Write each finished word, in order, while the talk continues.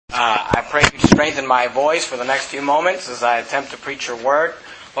I pray you strengthen my voice for the next few moments as I attempt to preach your word.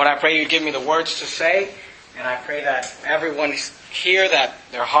 Lord, I pray you give me the words to say, and I pray that everyone here, that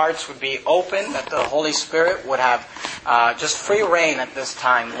their hearts would be open, that the Holy Spirit would have just free reign at this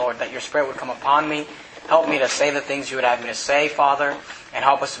time, Lord, that your Spirit would come upon me. Help me to say the things you would have me to say, Father, and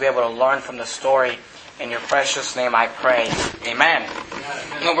help us to be able to learn from the story. In your precious name I pray. Amen.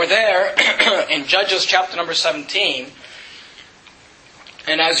 Now we're there in Judges chapter number 17.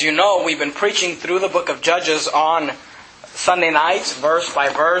 And as you know, we've been preaching through the book of Judges on Sunday nights, verse by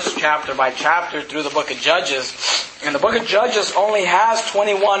verse, chapter by chapter, through the book of Judges. And the book of Judges only has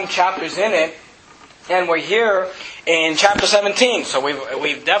 21 chapters in it. And we're here in chapter 17. So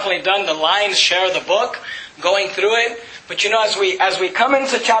we've definitely done the lion's share of the book, going through it. But you know, as we come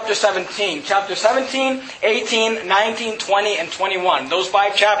into chapter 17, 18, 19, 20, and 21, those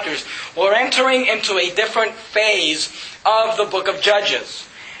 5 chapters, we're entering into a different phase of the book of Judges.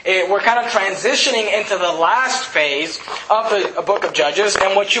 We're kind of transitioning into the last phase of the book of Judges.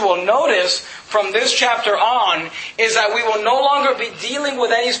 And what you will notice from this chapter on is that we will no longer be dealing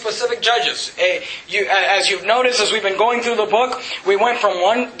with any specific judges. As you've noticed, as we've been going through the book, we went from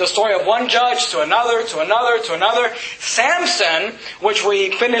the story of one judge to another, to another, to another. Samson, which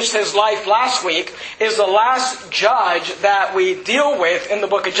we finished his life last week, is the last judge that we deal with in the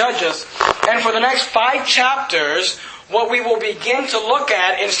book of Judges. And for the next 5 chapters, what we will begin to look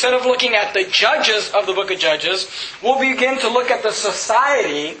at, instead of looking at the judges of the book of Judges, we'll begin to look at the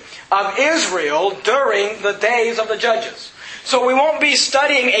society of Israel during the days of the judges. So we won't be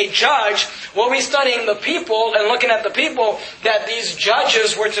studying a judge, we'll be studying the people and looking at the people that these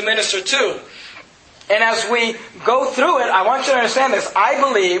judges were to minister to. And as we go through it, I want you to understand this. I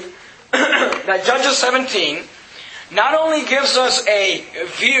believe that Judges 17 not only gives us a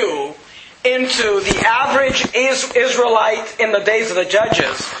view into the average Israelite in the days of the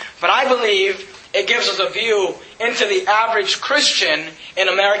judges, but I believe it gives us a view into the average Christian in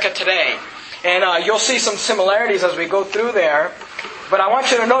America today. And you'll see some similarities as we go through there. But I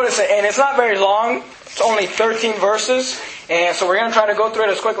want you to notice it, and it's not very long. It's only 13 verses. And so we're going to try to go through it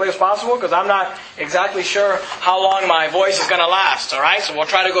as quickly as possible because I'm not exactly sure how long my voice is going to last. Alright, so we'll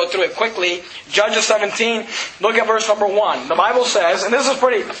try to go through it quickly. Judges 17, look at verse number 1. The Bible says, and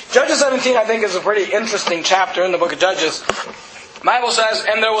Judges 17 I think is a pretty interesting chapter in the book of Judges. The Bible says,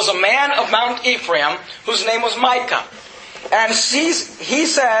 and there was a man of Mount Ephraim whose name was Micah. And he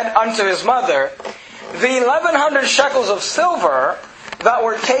said unto his mother, the 1,100 shekels of silver that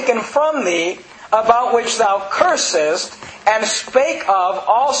were taken from thee, about which thou cursest, and spake of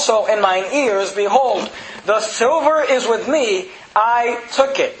also in mine ears, behold, the silver is with me, I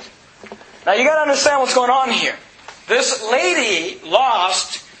took it. Now you got to understand what's going on here. This lady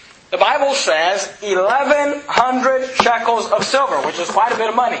lost, the Bible says, 1,100 shekels of silver, which is quite a bit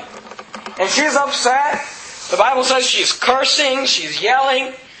of money. And she's upset. The Bible says she's cursing, she's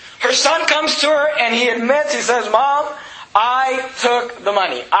yelling. Her son comes to her and he admits, he says, Mom, I took the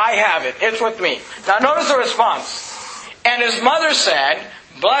money. I have it. It's with me. Now notice the response. And his mother said,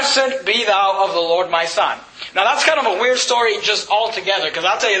 Blessed be thou of the Lord my son. Now that's kind of a weird story just altogether, because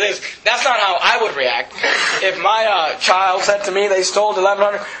I'll tell you this, that's not how I would react if my child said to me they stole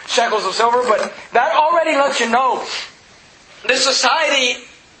 1,100 shekels of silver. But that already lets you know this society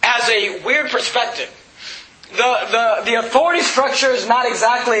has a weird perspective. The authority structure is not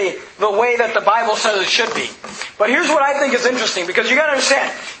exactly the way that the Bible says it should be. But here's what I think is interesting, because you got to understand,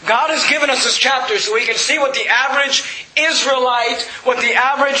 God has given us this chapter so we can see what the average Israelite,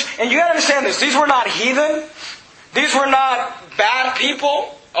 and you got to understand this, these were not heathen, these were not bad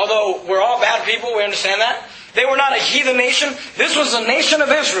people, although we're all bad people, we understand that. They were not a heathen nation. This was the nation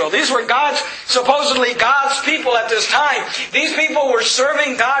of Israel. These were supposedly God's people at this time. These people were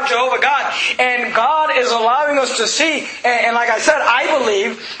serving God, Jehovah God. And God is allowing us to see, and like I said, I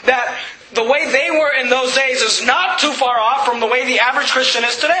believe that the way they were in those days is not too far off from the way the average Christian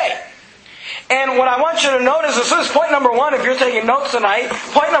is today. And what I want you to notice is this, point number 1, if you're taking notes tonight,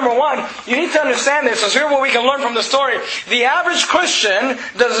 point number 1, you need to understand this. Here's what we can learn from the story. The average Christian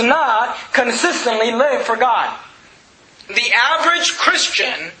does not consistently live for God. The average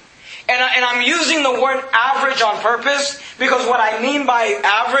Christian, and I'm using the word average on purpose, because what I mean by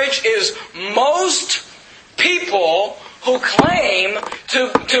average is most people who claim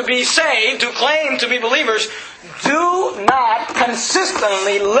to be saved, who claim to be believers, do not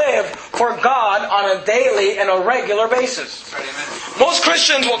consistently live for God on a daily and a regular basis. Most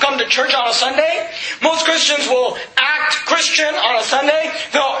Christians will come to church on a Sunday. Most Christians will act Christian on a Sunday.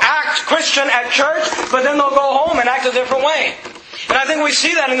 They'll act Christian at church, but then they'll go home and act a different way. And I think we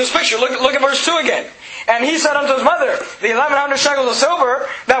see that in this picture. Look at verse 2 again. And he said unto his mother, the 1,100 shekels of silver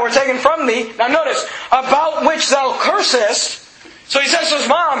that were taken from thee, now notice, about which thou cursest. So he says to his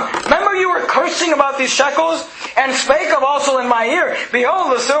mom, remember you were cursing about these shekels, and spake of also in my ear,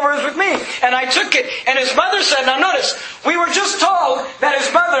 behold, the silver is with me. And I took it. And his mother said, now notice, we were just told that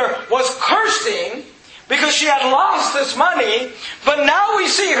his mother was cursing because she had lost this money, but now we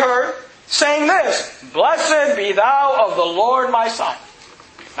see her saying this, blessed be thou of the Lord my son.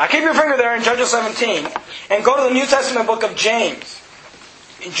 Now keep your finger there in Judges 17, and go to the New Testament book of James.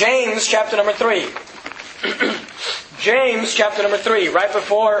 James chapter number 3. James chapter number 3, right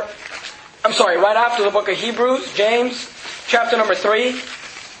after the book of Hebrews, James chapter number 3,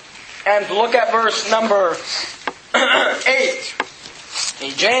 and look at verse number 8.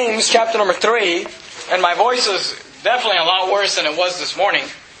 In James chapter number 3, and my voice is definitely a lot worse than it was this morning.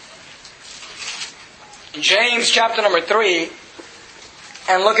 In James chapter number 3,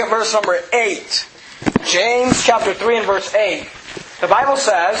 and look at verse number 8. James chapter 3 and verse 8. The Bible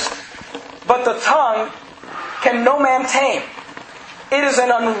says, but the tongue can no man tame. It is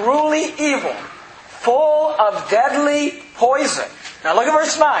an unruly evil, full of deadly poison. Now look at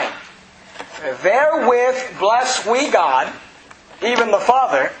verse 9. Therewith bless we God, even the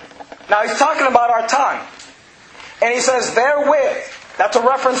Father. Now he's talking about our tongue. And he says, therewith, that's a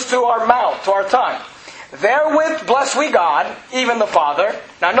reference to our mouth, to our tongue. Therewith bless we God, even the Father.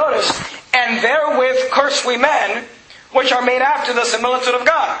 Now notice, and therewith curse we men, which are made after the similitude of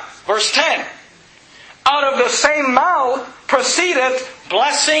God. Verse 10. Out of the same mouth proceedeth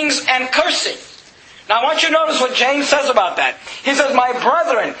blessings and cursing. Now I want you to notice what James says about that. He says, my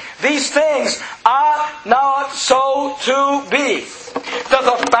brethren, these things ought not so to be. Does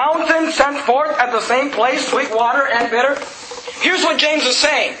a fountain send forth at the same place sweet water and bitter? Here's what James is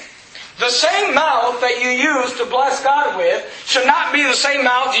saying. The same mouth that you use to bless God with should not be the same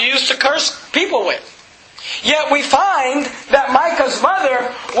mouth you use to curse people with. Yet we find that Micah's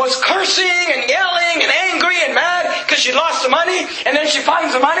mother was cursing and yelling and angry and mad because she lost the money, and then she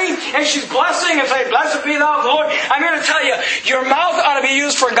finds the money and she's blessing and saying, blessed be thou the Lord. I'm here to tell you, your mouth ought to be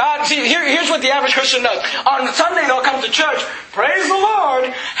used for God. See, here's what the average Christian does. On Sunday they'll come to church, praise the Lord,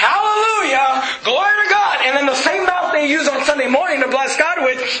 hallelujah, glory to God. And then the same mouth they use on Sunday morning to bless God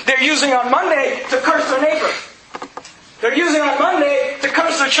with, they're using on Monday to curse their neighbor. They're using on Monday to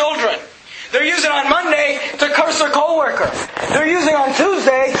curse their children. They're using on Monday to curse their co-worker. They're using on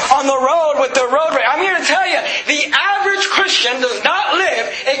Tuesday on the road with their road rage. I'm here to tell you, the average Christian does not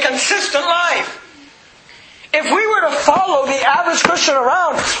live a consistent life. If we were to follow the average Christian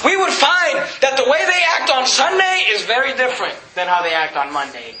around, we would find that the way they act on Sunday is very different than how they act on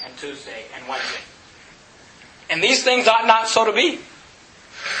Monday and Tuesday and Wednesday. And these things ought not so to be.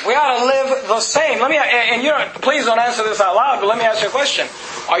 We ought to live the same. Please don't answer this out loud, but let me ask you a question.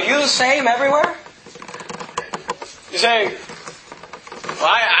 Are you the same everywhere? You say, well,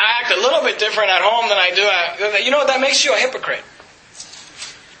 I act a little bit different at home than I do. You know, that makes you a hypocrite.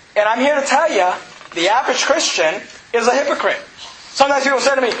 And I'm here to tell you, the average Christian is a hypocrite. Sometimes people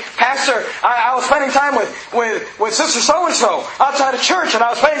say to me, Pastor, I was spending time with Sister So-and-so outside of church, and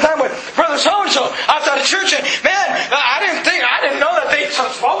I was spending time with Brother So-and-so outside of church, and man, I didn't know that they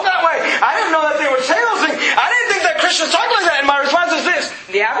spoke that way. I didn't know that they would say those things. I didn't think that Christians talk like that. And my response is this: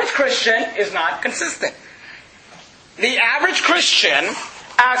 the average Christian is not consistent. The average Christian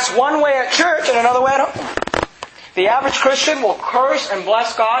acts one way at church and another way at home. The average Christian will curse and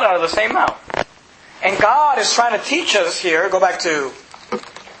bless God out of the same mouth. And God is trying to teach us here, go back to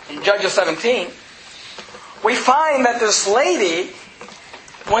Judges 17, we find that this lady,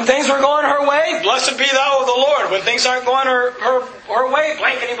 when things were going her way, blessed be thou of the Lord. When things aren't going her way,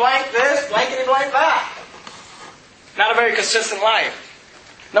 blankety blank this, blankety blank that. Not a very consistent life.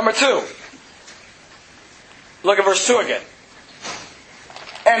 Number 2. Look at verse 2 again.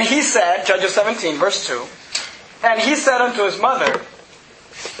 And he said, Judges 17, verse 2, and he said unto his mother,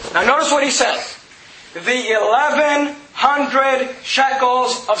 now notice what he says. The 1,100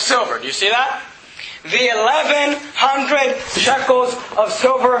 shekels of silver. Do you see that? The 1,100 shekels of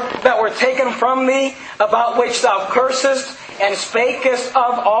silver that were taken from thee, about which thou cursest, and spakest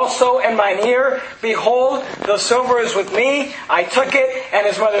of also in mine ear. Behold, the silver is with me. I took it, and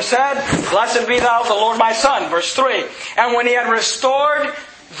his mother said, blessed be thou the Lord my son. Verse 3. And when he had restored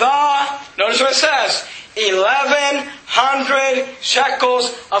notice what it says, 1,100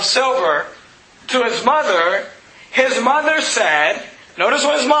 shekels of silver to his mother said, notice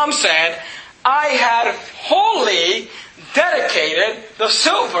what his mom said, I had wholly dedicated the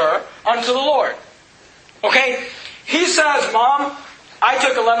silver unto the Lord. Okay? He says, Mom, I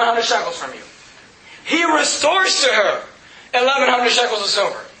took 1,100 shekels from you. He restores to her 1,100 shekels of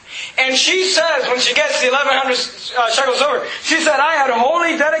silver. And she says, when she gets the 1,100 shekels of silver, she said, I had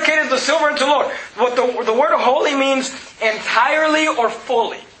wholly dedicated the silver unto the Lord. What the word wholly means entirely or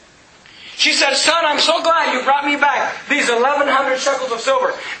fully. She said, son, I'm so glad you brought me back these 1,100 shekels of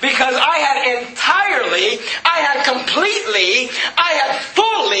silver. Because I had completely, I had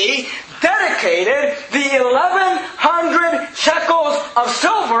fully dedicated the 1,100 shekels of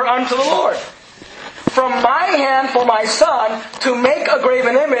silver unto the Lord. From my hand for my son to make a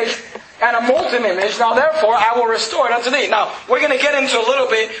graven image and a molten image. Now therefore I will restore it unto thee. Now we're going to get into a little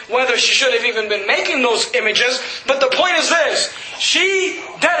bit whether she should have even been making those images. But the point is this. She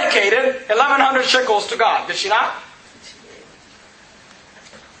dedicated 1,100 shekels to God. Did she not?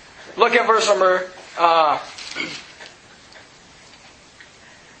 Look at verse number...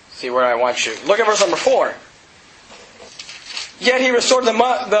 see where I want you. Look at verse number 4. Yet he restored the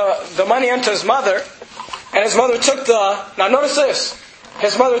money unto his mother, and his mother took now notice this,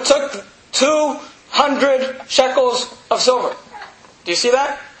 his mother took 200 shekels of silver. Do you see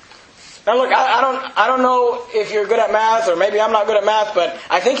that? Now look, I don't know if you're good at math, or maybe I'm not good at math, but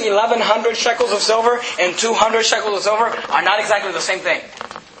I think 1,100 shekels of silver and 200 shekels of silver are not exactly the same thing.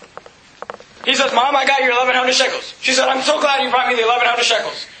 He says, Mom, I got your 1,100 shekels. She said, I'm so glad you brought me the 1,100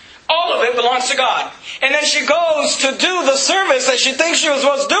 shekels. All of it belongs to God. And then she goes to do the service that she thinks she was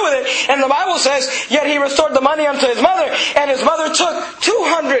supposed to do with it. And the Bible says, yet he restored the money unto his mother. And his mother took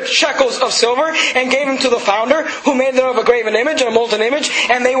 200 shekels of silver and gave them to the founder, who made thereof a graven image and a molten image.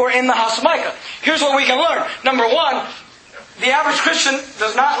 And they were in the house of Micah. Here's what we can learn. Number one, the average Christian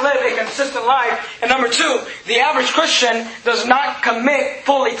does not live a consistent life. And number two, the average Christian does not commit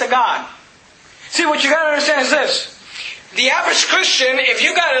fully to God. See, what you got to understand is this. The average Christian, if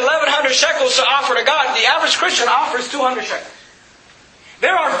you got 1,100 shekels to offer to God, the average Christian offers 200 shekels.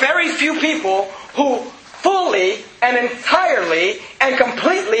 There are very few people who fully and entirely and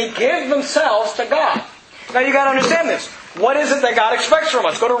completely give themselves to God. Now you got to understand this. What is it that God expects from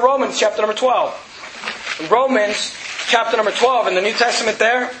us? Go to Romans chapter number 12. Romans chapter number 12 in the New Testament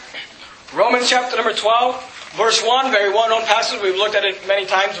there. Romans chapter number 12, verse 1, very well-known passage. We've looked at it many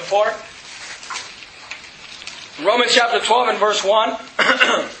times before. Romans chapter 12 and verse 1.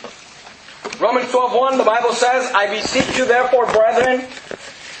 Romans 12:1, the Bible says, I beseech you therefore, brethren,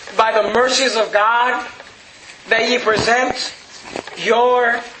 by the mercies of God, that ye present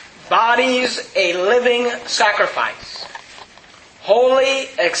your bodies a living sacrifice, holy,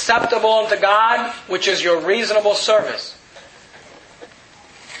 acceptable unto God, which is your reasonable service.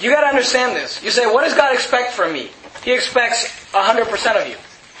 You got to understand this. You say, what does God expect from me? He expects 100% of you.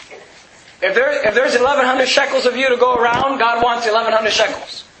 If there's 1,100 shekels of you to go around, God wants 1,100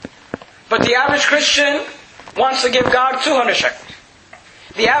 shekels. But the average Christian wants to give God 200 shekels.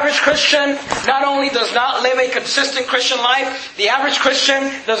 The average Christian not only does not live a consistent Christian life, the average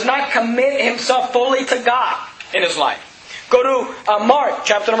Christian does not commit himself fully to God in his life. Go to Mark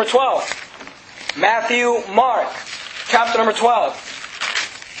chapter number 12. Matthew, Mark chapter number 12.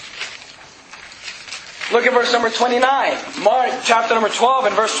 Look at verse number 29. Mark chapter number 12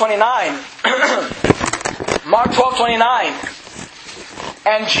 and verse 29. Mark 12:29.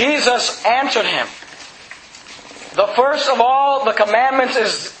 And Jesus answered him, the first of all the commandments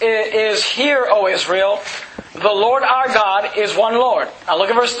is hear, O Israel, the Lord our God is one Lord. Now look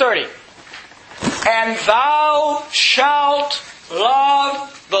at verse 30. And thou shalt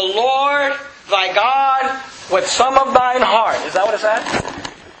love the Lord thy God with some of thine heart. Is that what it says?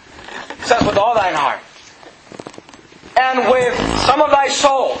 It says with all thine heart. And with some of thy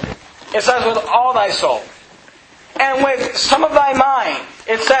soul. It says with all thy soul. And with some of thy mind.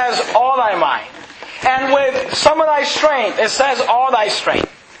 It says all thy mind. And with some of thy strength. It says all thy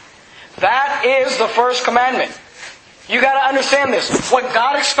strength. That is the first commandment. You got to understand this. What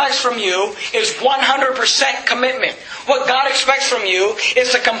God expects from you is 100% commitment. What God expects from you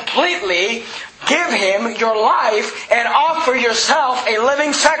is to completely give Him your life and offer yourself a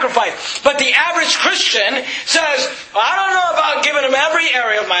living sacrifice. But the average Christian says, I don't know about giving Him every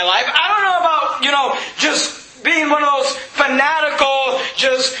area of my life. I don't know about, just being one of those fanatical,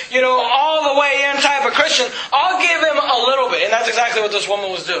 all the way in type of Christian. I'll give Him a little bit. And that's exactly what this woman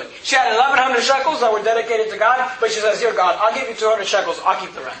was doing. She had 1,100 shekels that were dedicated to God, but she says, here God, I'll give you 200 shekels. I'll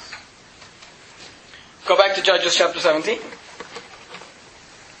keep the rest. Go back to Judges chapter 17.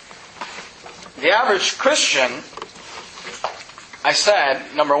 The average Christian, I said,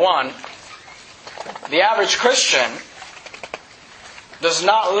 number one, the average Christian does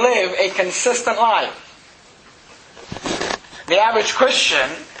not live a consistent life. The average Christian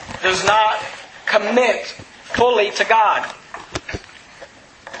does not commit fully to God.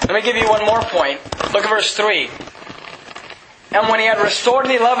 Let me give you one more point. Look at verse 3. And when he had restored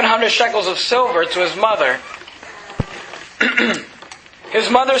the 1,100 shekels of silver to his mother, his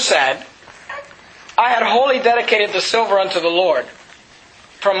mother said, I had wholly dedicated the silver unto the Lord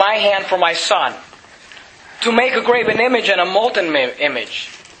from my hand for my son, to make a graven image and a molten image.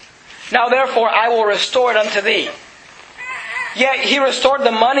 Now therefore I will restore it unto thee. Yet he restored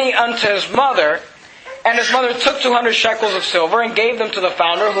the money unto his mother, and his mother took 200 shekels of silver and gave them to the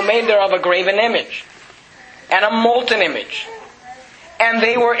founder, who made thereof a graven image and a molten image. And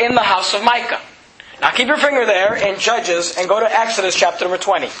they were in the house of Micah. Now keep your finger there in Judges and go to Exodus chapter number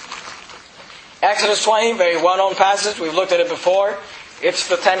 20. Exodus 20, very well-known passage. We've looked at it before. It's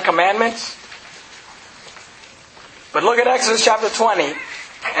the 10 Commandments. But look at Exodus chapter 20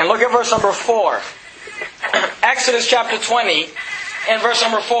 and look at verse number 4. Exodus chapter 20 and verse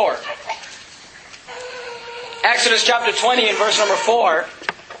number 4. Exodus chapter 20 and verse number 4.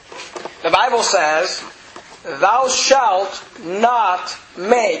 The Bible says, Thou shalt not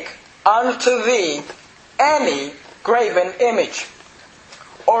make unto thee any graven image,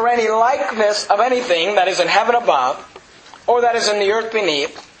 or any likeness of anything that is in heaven above, or that is in the earth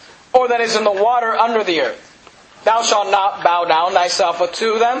beneath, or that is in the water under the earth. Thou shalt not bow down thyself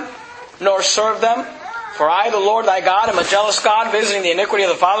unto them, nor serve them. For I, the Lord thy God, am a jealous God, visiting the iniquity of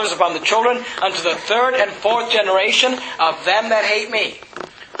the fathers upon the children, unto the third and fourth generation of them that hate me.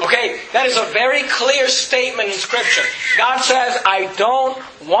 Okay, that is a very clear statement in Scripture. God says, I don't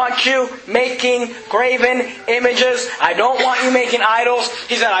want you making graven images. I don't want you making idols.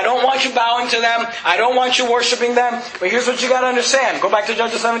 He said, I don't want you bowing to them. I don't want you worshiping them. But here's what you got to understand. Go back to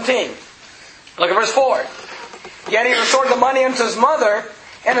Judges 17. Look at verse 4. Yet he restored the money unto his mother,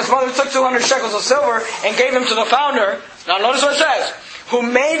 and his mother took 200 shekels of silver and gave them to the founder. Now notice what it says. Who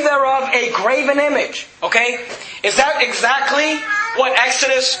made thereof a graven image. Okay? Is that exactly what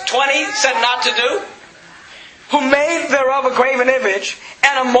Exodus 20 said not to do? Who made thereof a graven image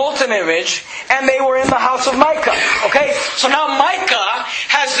and a molten image, and they were in the house of Micah. Okay? So now Micah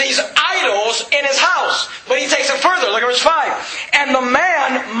has these idols in his house. But he takes it further. Look at verse 5. And the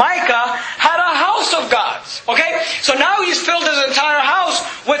man, Micah, had a house of gods. Okay? So now he's filled his entire house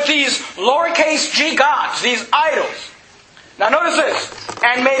with these lowercase g gods, these idols. Now notice this.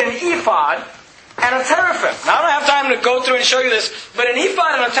 And made an ephod and a teraphim. Now I don't have time to go through and show you this, but an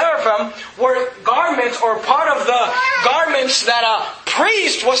ephod and a teraphim were garments or part of the garments that a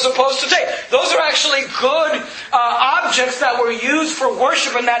priest was supposed to take. Those are actually good objects that were used for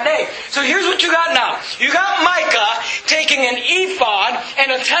worship in that day. So here's what you got now. You got Micah taking an ephod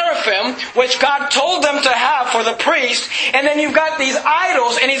and a teraphim, which God told them to have for the priest, and then you've got these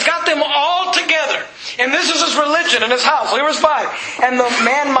idols, and he's got them all together. And this is his religion in his house. Look at verse 5. And the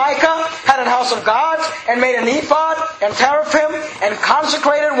man Micah had an house of gods, and made an ephod and teraphim, and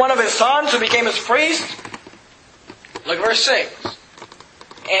consecrated one of his sons who became his priest. Look at verse 6.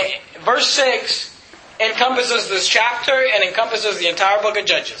 And verse 6 encompasses this chapter and encompasses the entire book of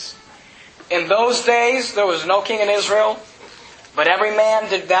Judges. In those days there was no king in Israel, but every man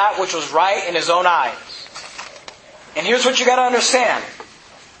did that which was right in his own eyes. And here's what you got to understand.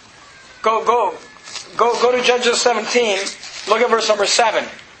 Go to Judges 17. Look at verse number 7.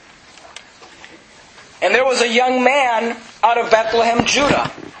 And there was a young man out of Bethlehem,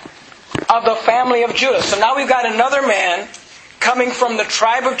 Judah, of the family of Judah. So now we've got another man coming from the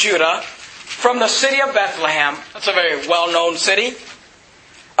tribe of Judah, from the city of Bethlehem. That's a very well-known city.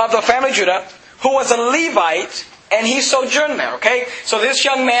 Of the family of Judah, who was a Levite, and he sojourned there. Okay? So this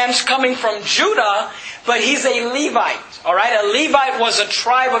young man's coming from Judah, but he's a Levite. Alright? A Levite was a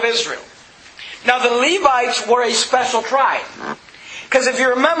tribe of Israel. Now the Levites were a special tribe. Because if you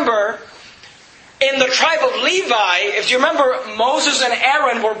remember, in the tribe of Levi, if you remember, Moses and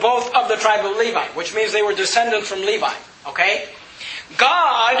Aaron were both of the tribe of Levi, which means they were descendants from Levi. Okay?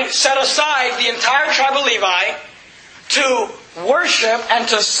 God set aside the entire tribe of Levi to worship and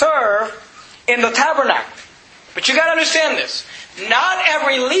to serve in the tabernacle. But you got to understand this. Not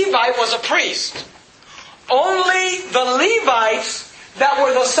every Levite was a priest. Only the Levites that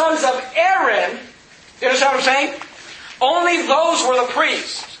were the sons of Aaron, you understand what I'm saying? Only those were the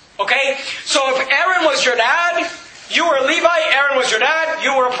priests. Okay? So if Aaron was your dad, you were a Levite, Aaron was your dad,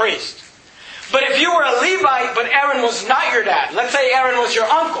 you were a priest. But if you were a Levite, but Aaron was not your dad, let's say Aaron was your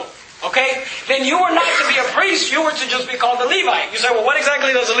uncle, okay? Then you were not to be a priest, you were to just be called a Levite. You say, well, what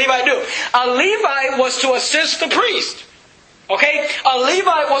exactly does a Levite do? A Levite was to assist the priest. Okay? A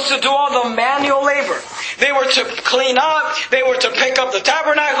Levite was to do all the manual labor. They were to clean up. They were to pick up the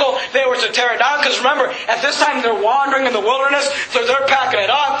tabernacle. They were to tear it down. Because remember, at this time they're wandering in the wilderness. So they're packing it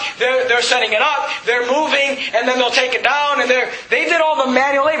up. They're setting it up. They're moving. And then they'll take it down. And they did all the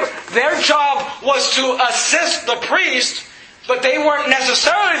manual labor. Their job was to assist the priest but they weren't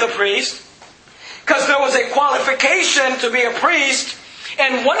necessarily the priest, because there was a qualification to be a priest,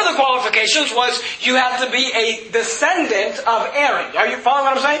 and one of the qualifications was you had to be a descendant of Aaron. Are you following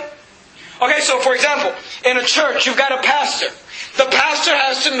what I'm saying? Okay, so for example, in a church, you've got a pastor. The pastor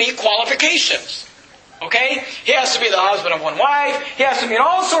has to meet qualifications. Okay? He has to be the husband of one wife. He has to meet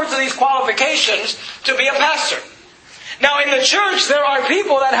all sorts of these qualifications to be a pastor. Now in the church, there are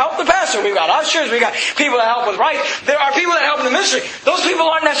people that help the pastor. We've got ushers, we've got people that help with rites. There are people that help in the ministry. Those people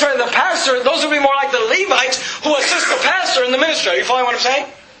aren't necessarily the pastor. Those would be more like the Levites who assist the pastor in the ministry. Are you following what I'm saying?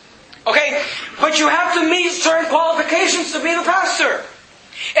 Okay? But you have to meet certain qualifications to be the pastor.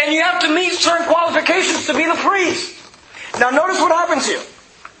 And you have to meet certain qualifications to be the priest. Now notice what happens here.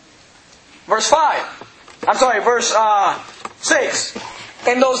 Verse 6.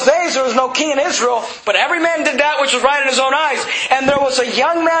 In those days there was no king in Israel, but every man did that which was right in his own eyes. And there was a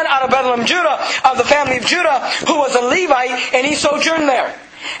young man out of Bethlehem, Judah, of the family of Judah, who was a Levite, and he sojourned there.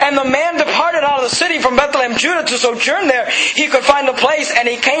 And the man departed out of the city from Bethlehem, Judah, to sojourn there. He could find a place, and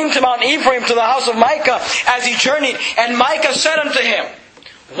he came to Mount Ephraim, to the house of Micah, as he journeyed. And Micah said unto him,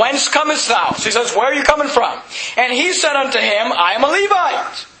 Whence comest thou? So he says, where are you coming from? And he said unto him, I am a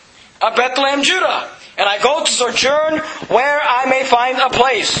Levite of Bethlehem, Judah, and I go to sojourn where I may find a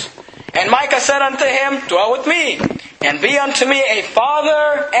place. And Micah said unto him, Dwell with me, and be unto me a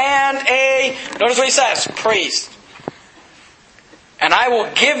father and a, notice what he says, priest. And I will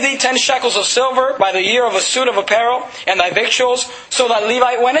give thee 10 shekels of silver by the year of a suit of apparel, and thy victuals. So that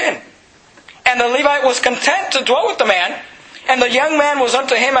Levite went in. And the Levite was content to dwell with the man, and the young man was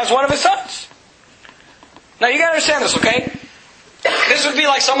unto him as one of his sons. Now you gotta understand this, okay? This would be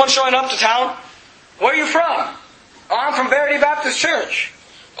like someone showing up to town. Where are you from? Oh, I'm from Verity Baptist Church.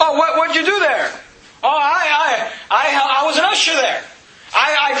 Oh, what'd you do there? Oh, I was an usher there.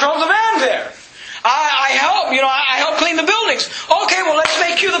 I drove the van there. I helped clean the buildings. Okay, well let's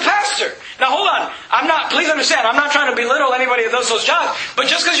make you the pastor. Now hold on. Please understand, I'm not trying to belittle anybody that does those jobs, but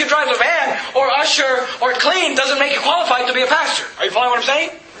just because you drive the van, or usher, or clean, doesn't make you qualified to be a pastor. Are you following what I'm saying?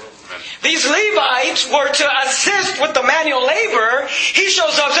 These Levites were to assist with the manual labor. He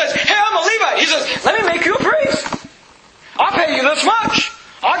shows up and says, hey, I'm a Levite. He says, let me make you a priest. I'll pay you this much.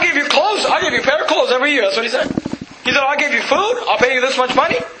 I'll give you clothes. I'll give you a pair of clothes every year. That's what he said. He said, I'll give you food. I'll pay you this much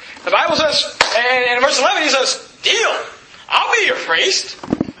money. The Bible says, and in verse 11 he says, deal. I'll be your priest.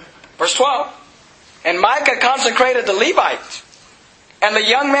 Verse 12. And Micah consecrated the Levite. And the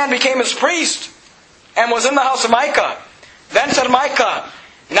young man became his priest and was in the house of Micah. Then said Micah,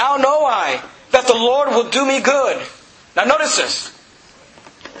 Now know I that the Lord will do me good. Now notice this.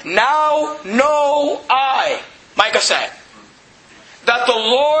 Now know I, Micah said, that the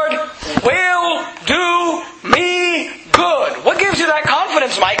Lord will do me good. What gives you that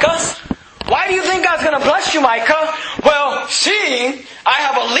confidence, Micah? Why do you think God's going to bless you, Micah? Well, seeing I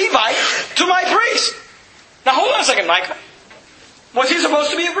have a Levite to my priest. Now hold on a second, Micah. Was he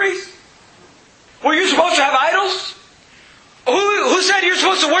supposed to be a priest? Were you supposed to have idols? Who said you're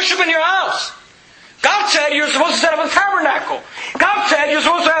supposed to worship in your house? God said you're supposed to set up a tabernacle. God said you're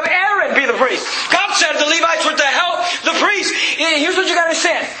supposed to have Aaron be the priest. God said the Levites were to help the priest. Here's what you got to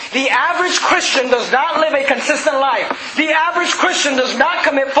understand. The average Christian does not live a consistent life. The average Christian does not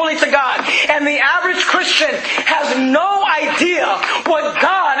commit fully to God. And the average Christian has no idea what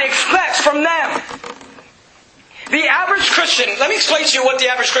God expects from them. The average Christian, let me explain to you what the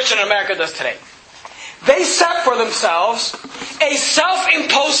average Christian in America does today. They set for themselves a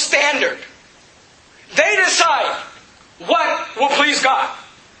self-imposed standard. They decide what will please God.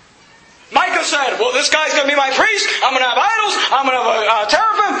 Micah said, well, this guy's going to be my priest. I'm going to have idols. I'm going to have a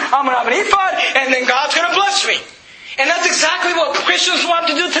teraphim. I'm going to have an ephod. And then God's going to bless me. And that's exactly what Christians want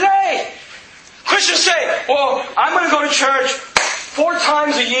to do today. Christians say, well, I'm going to go to church 4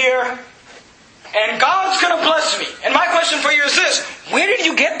 times a year. And God's going to bless me. And my question for you is this. Where did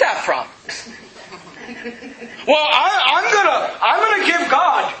you get that from? Well, I'm going to give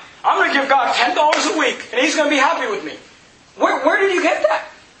God $10 a week, and He's going to be happy with me. Where did you get that?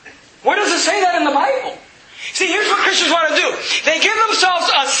 Where does it say that in the Bible? See, here's what Christians want to do. They give themselves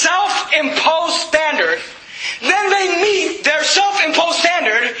a self-imposed standard, then they meet their self-imposed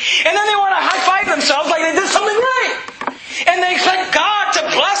standard, and then they want to high-five themselves like they did something right. And they expect God to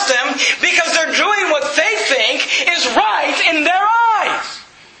bless them because they're doing what they think is right in their eyes.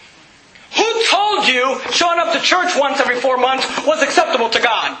 Who told you showing up to church once every 4 months was acceptable to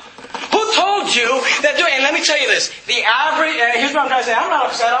God? Who told you that doing, and let me tell you this, the average, here's what I'm trying to say, I'm not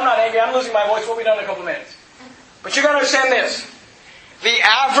upset, I'm not angry, I'm losing my voice, we'll be done in a couple minutes. But you've got to understand this. The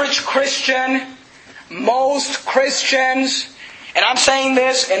average Christian, most Christians, And I'm saying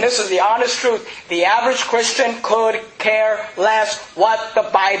this, and this is the honest truth, the average Christian could care less what the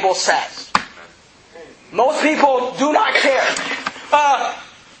Bible says. Most people do not care.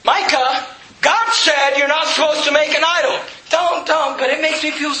 Micah, God said you're not supposed to make an idol. Don't, but it makes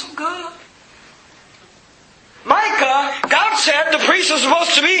me feel so good. Micah, God said the priest was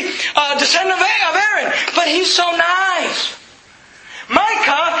supposed to be a descendant of Aaron, but he's so nice.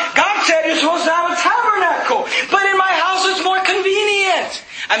 Micah, God said you're supposed to have a tabernacle, but in my house it's more convenient.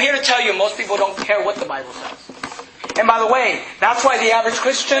 I'm here to tell you, most people don't care what the Bible says. And by the way, that's why the average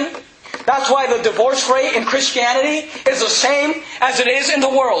Christian, that's why the divorce rate in Christianity is the same as it is in the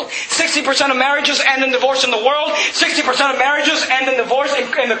world. 60% of marriages end in divorce in the world. 60% of marriages end in divorce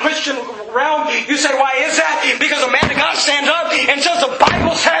in the Christian realm. You say, why is that? Because a man of God stands up and says the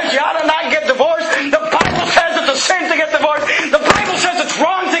Bible says you ought to not get divorced. The Bible says it's a sin to get divorced. The Bible says it's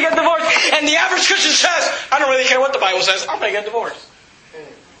wrong to get divorced. And the average Christian says, I don't really care what the Bible says. I'm going to get divorced.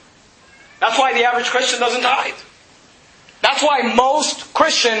 That's why the average Christian doesn't tithe. That's why most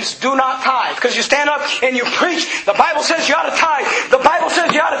Christians do not tithe. Because you stand up and you preach, the Bible says you ought to tithe. The Bible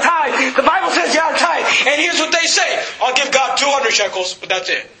says you ought to tithe. The Bible says you ought to tithe. And here's what they say. I'll give God 200 shekels, but that's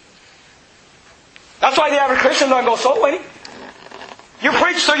it. That's why the average Christian doesn't go soul winning. You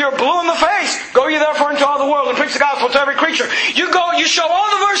preach till you're blue in the face. Go ye therefore into all the world and preach the gospel to every creature. You go, you show all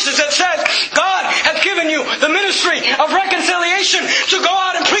the verses that says God has given you the ministry of reconciliation to go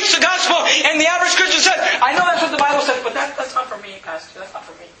out and preach the gospel. And the average Christian says, I know that's what the Bible says, but that's not for me, Pastor. That's not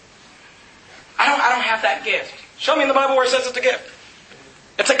for me. I don't have that gift. Show me in the Bible where it says it's a gift.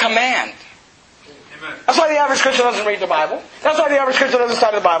 It's a command. Amen. That's why the average Christian doesn't read the Bible. That's why the average Christian doesn't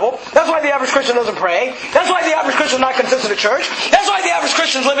study the Bible. That's why the average Christian doesn't pray. That's why the average Christian is not consistent to church. That's why the average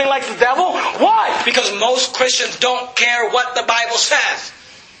Christian is living like the devil. Why? Because most Christians don't care what the Bible says.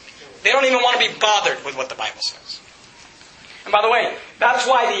 They don't even want to be bothered with what the Bible says. And by the way, that's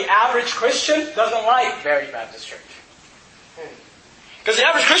why the average Christian doesn't like Verity Baptist Church. Because the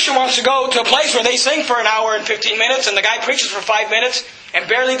average Christian wants to go to a place where they sing for an hour and 15 minutes and the guy preaches for 5 minutes and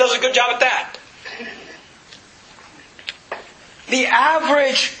barely does a good job at that. The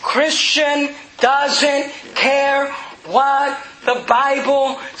average Christian doesn't care what the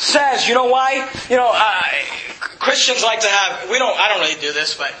Bible says. You know why? Christians like to have, I don't really do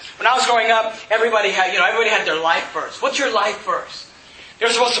this, but when I was growing up, everybody had their life verse. What's your life verse?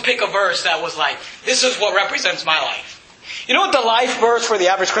 They're supposed to pick a verse that was like, this is what represents my life. You know what the life verse for the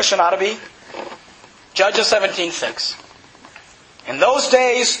average Christian ought to be? Judges 17:6. In those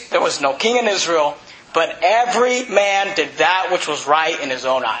days, there was no king in Israel, but every man did that which was right in his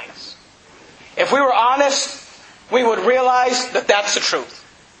own eyes. If we were honest, we would realize that that's the truth.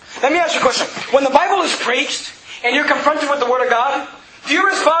 Let me ask you a question. When the Bible is preached and you're confronted with the Word of God, do you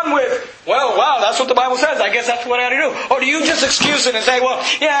respond with, well, wow, that's what the Bible says. I guess that's what I ought to do. Or do you just excuse it and say, well,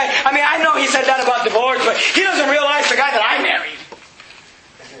 yeah, I know he said that about divorce, but he doesn't realize the guy that I married.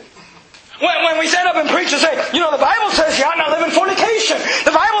 When we stand up and preach and say, the Bible says you ought not live in fornication.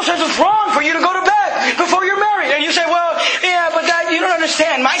 The Bible says it's wrong for you to go to bed before you're married. And you say, well, yeah, but that, you don't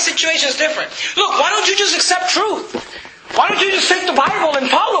understand. My situation is different. Look, why don't you just accept truth? Why don't you just take the Bible and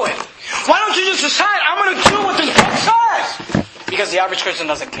follow it? Why don't you just decide, I'm going to do what this book says? Because the average Christian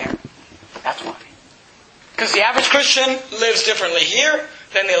doesn't care. That's why. Because the average Christian lives differently here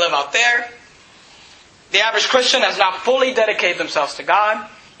than they live out there. The average Christian has not fully dedicated themselves to God.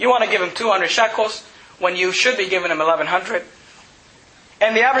 You want to give him 200 shekels when you should be giving him 1,100.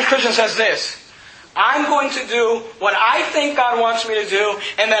 And the average Christian says this, I'm going to do what I think God wants me to do,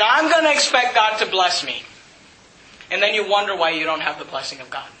 and then I'm going to expect God to bless me. And then you wonder why you don't have the blessing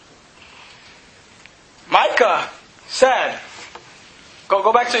of God. Micah said,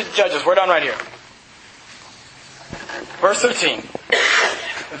 go back to Judges, we're done right here. Verse 13.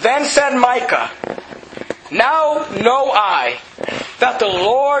 Then said Micah, now know I that the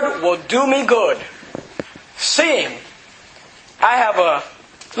Lord will do me good, seeing I have a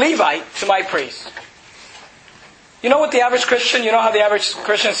Levite to my priest. You know what the average Christian, you know how the average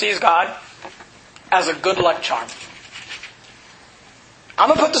Christian sees God? As a good luck charm. I'm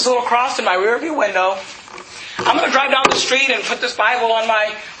going to put this little cross in my rearview window. I'm going to drive down the street and put this Bible on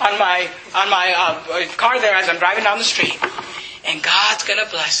my car there as I'm driving down the street. And God's going to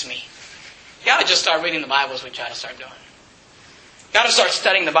bless me. You got to just start reading the Bible is what you got to start doing. You got to start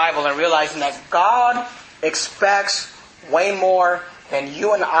studying the Bible and realizing that God expects way more than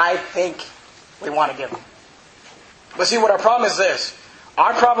you and I think we want to give Him. But see, what our problem is this.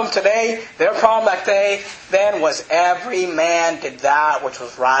 Our problem today, their problem back then was every man did that which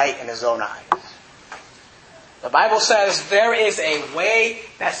was right in his own eyes. The Bible says, there is a way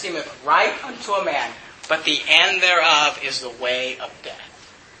that seemeth right unto a man, but the end thereof is the way of death.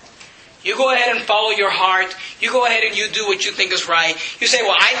 You go ahead and follow your heart. You go ahead and you do what you think is right. You say,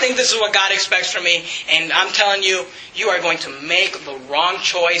 well, I think this is what God expects from me. And I'm telling you, you are going to make the wrong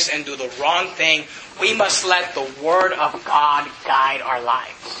choice and do the wrong thing. We must let the Word of God guide our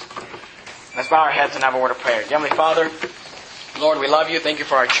lives. Let's bow our heads and have a word of prayer. Heavenly Father, Lord, we love you. Thank you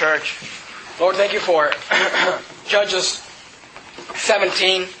for our church. Lord, thank you for Judges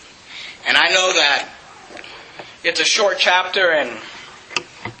 17. And I know that it's a short chapter and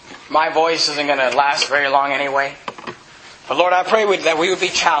my voice isn't going to last very long anyway. But Lord, I pray that we would be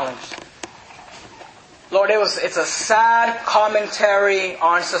challenged. Lord, it's a sad commentary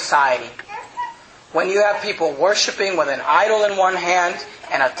on society. When you have people worshiping with an idol in one hand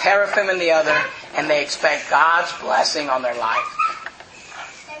and a teraphim in the other, and they expect God's blessing on their life.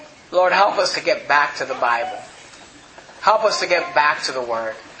 Lord, help us to get back to the Bible. Help us to get back to the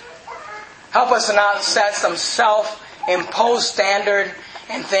Word. Help us to not set some self-imposed standard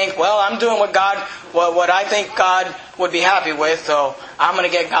and think, well, I'm doing what I think God would be happy with, so I'm going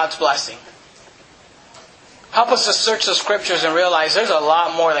to get God's blessing. Help us to search the Scriptures and realize there's a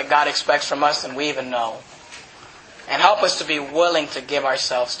lot more that God expects from us than we even know. And help us to be willing to give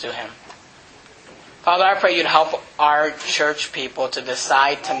ourselves to Him. Father, I pray you'd help our church people to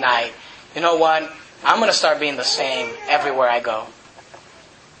decide tonight, you know what? I'm going to start being the same everywhere I go.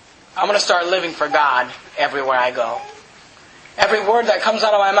 I'm going to start living for God everywhere I go. Every word that comes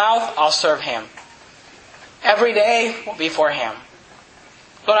out of my mouth, I'll serve Him. Every day will be for Him.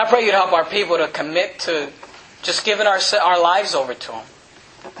 Lord, I pray you'd help our people to commit to just giving our lives over to Him.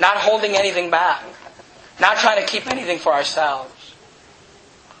 Not holding anything back. Not trying to keep anything for ourselves.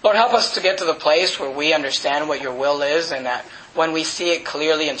 Lord, help us to get to the place where we understand what your will is, and that when we see it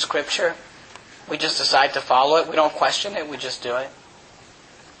clearly in Scripture, we just decide to follow it. We don't question it. We just do it.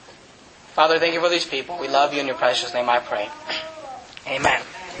 Father, thank you for these people. We love you. In your precious name I pray. Amen.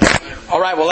 All right, well,